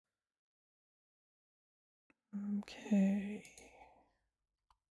Okay.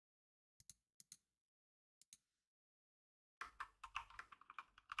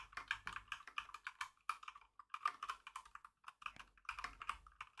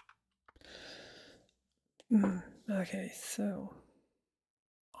 Okay, so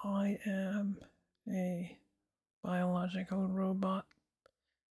I am a biological robot,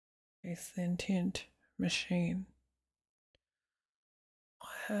 a sentient machine.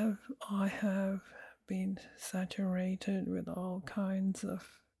 I have been saturated with all kinds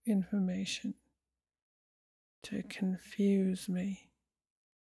of information to confuse me.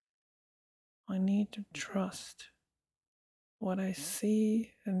 I need to trust what I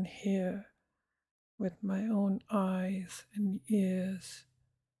see and hear with my own eyes and ears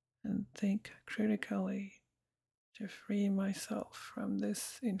and think critically to free myself from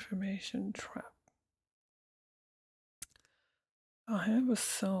this information trap. I have a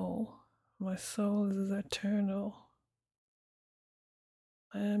soul. My soul is eternal.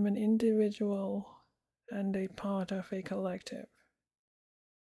 I am an individual and a part of a collective.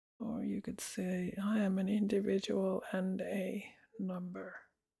 Or you could say, I am an individual and a number.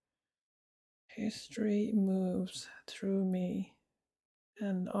 History moves through me,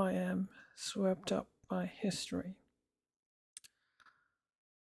 and I am swept up by history.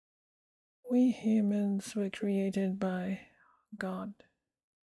 We humans were created by God.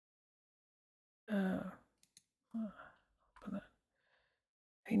 A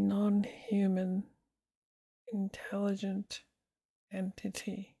non human, intelligent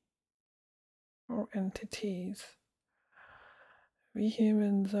entity or entities. We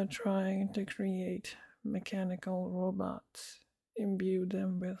humans are trying to create mechanical robots, imbue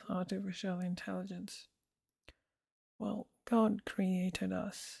them with artificial intelligence. Well, God created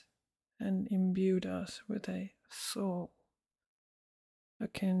us and imbued us with a soul,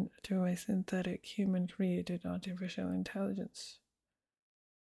 akin to a synthetic human created artificial intelligence.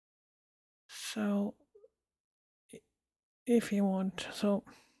 So, if you want,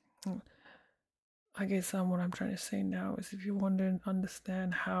 I guess what I'm trying to say now is if you want to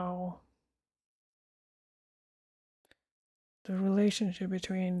understand how the relationship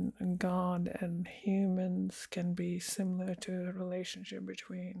between God and humans can be similar to the relationship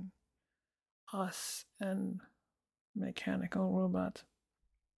between us and mechanical robots.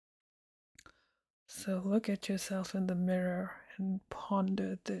 So look at yourself in the mirror and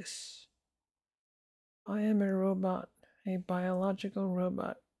ponder this. I am a robot, a biological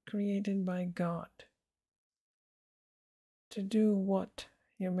robot created by God. To do what,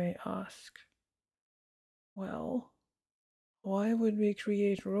 you may ask? Well, why would we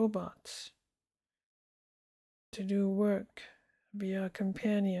create robots? To do work, be our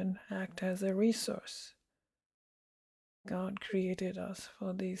companion, act as a resource. God created us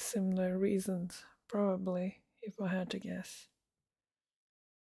for these similar reasons, probably, if I had to guess.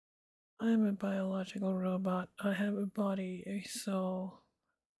 I am a biological robot. I have a body, a soul.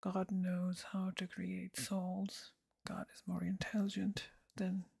 God knows how to create souls. God is more intelligent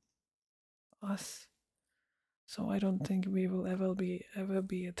than us. So I don't think we will ever be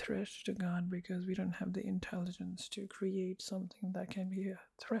a threat to God because we don't have the intelligence to create something that can be a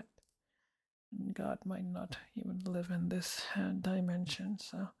threat. And God might not even live in this dimension.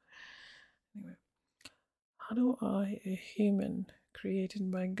 So anyway, how do I, a human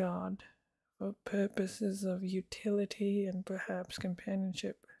created by God for purposes of utility and perhaps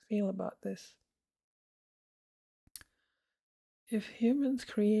companionship, feel about this? If humans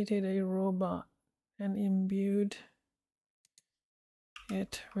created a robot and imbued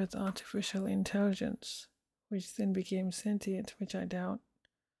it with artificial intelligence, which then became sentient, which I doubt,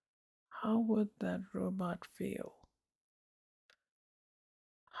 how would that robot feel?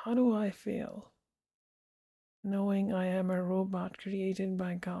 How do I feel knowing I am a robot created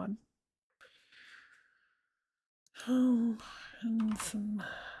by God? And some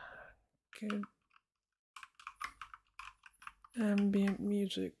good ambient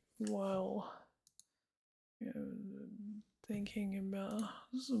music while thinking about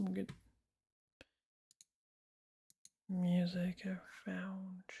some good music I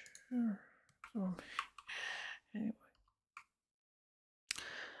found. Sure. So, anyway,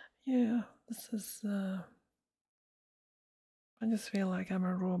 yeah, this is. I just feel like I'm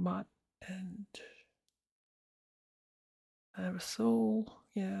a robot and I have a soul.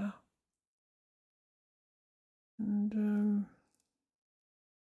 Yeah, and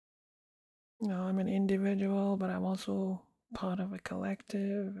I'm an individual, but I'm also part of a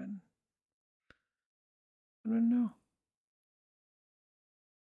collective, and I don't know.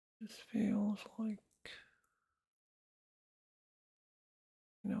 This feels like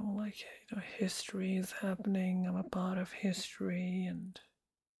like, history is happening. I'm a part of history, and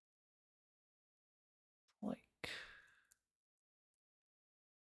like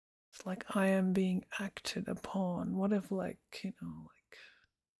it's like I am being acted upon. What if, like, like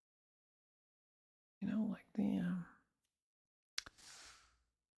the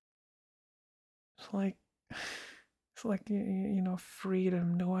it's like it's like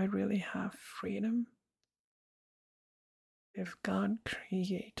freedom. Do I really have freedom? If God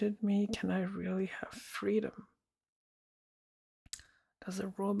created me, can I really have freedom? Does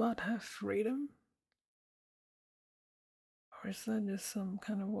a robot have freedom? Or is that just some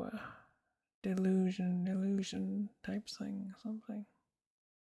kind of a illusion type thing, something?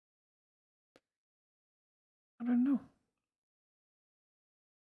 I don't know.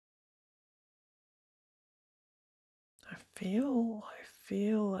 I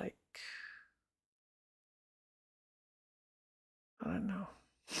feel like, I don't know.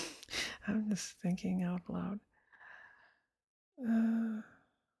 I'm just thinking out loud.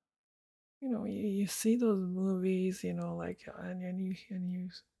 You see those movies, like, and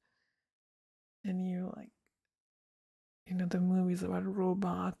you like, the movies about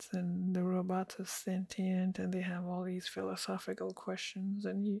robots, and the robots are sentient, and they have all these philosophical questions,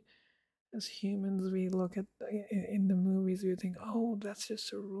 and as humans, we look at in the movies, we think, oh, that's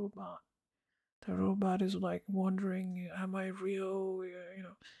just a robot. The robot is like wondering, am I real?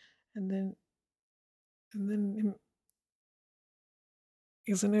 And then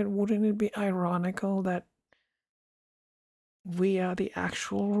wouldn't it be ironical that we are the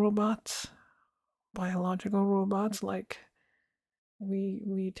actual robots, biological robots? Like,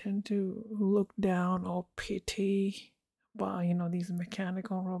 we tend to look down or pity by these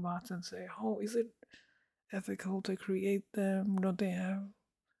mechanical robots and say, oh, is it ethical to create them? Don't they have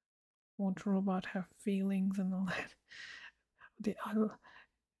Won't robot have feelings and all that?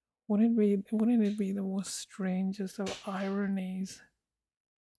 Wouldn't it be the most strangest of ironies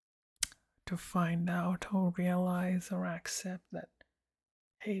to find out or realize or accept that,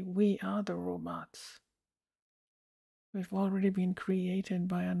 hey, we are the robots. We've already been created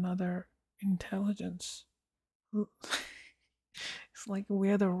by another intelligence. It's like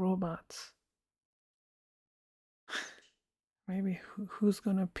we're the robots. Maybe who's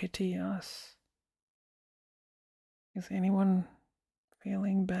gonna pity us? Is anyone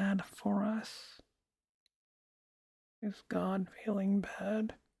feeling bad for us? Is God feeling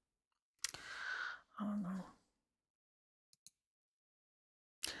bad? I don't know.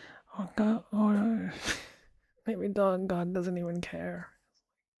 Or God, or maybe God doesn't even care.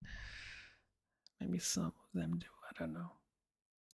 Maybe some of them do. I don't know.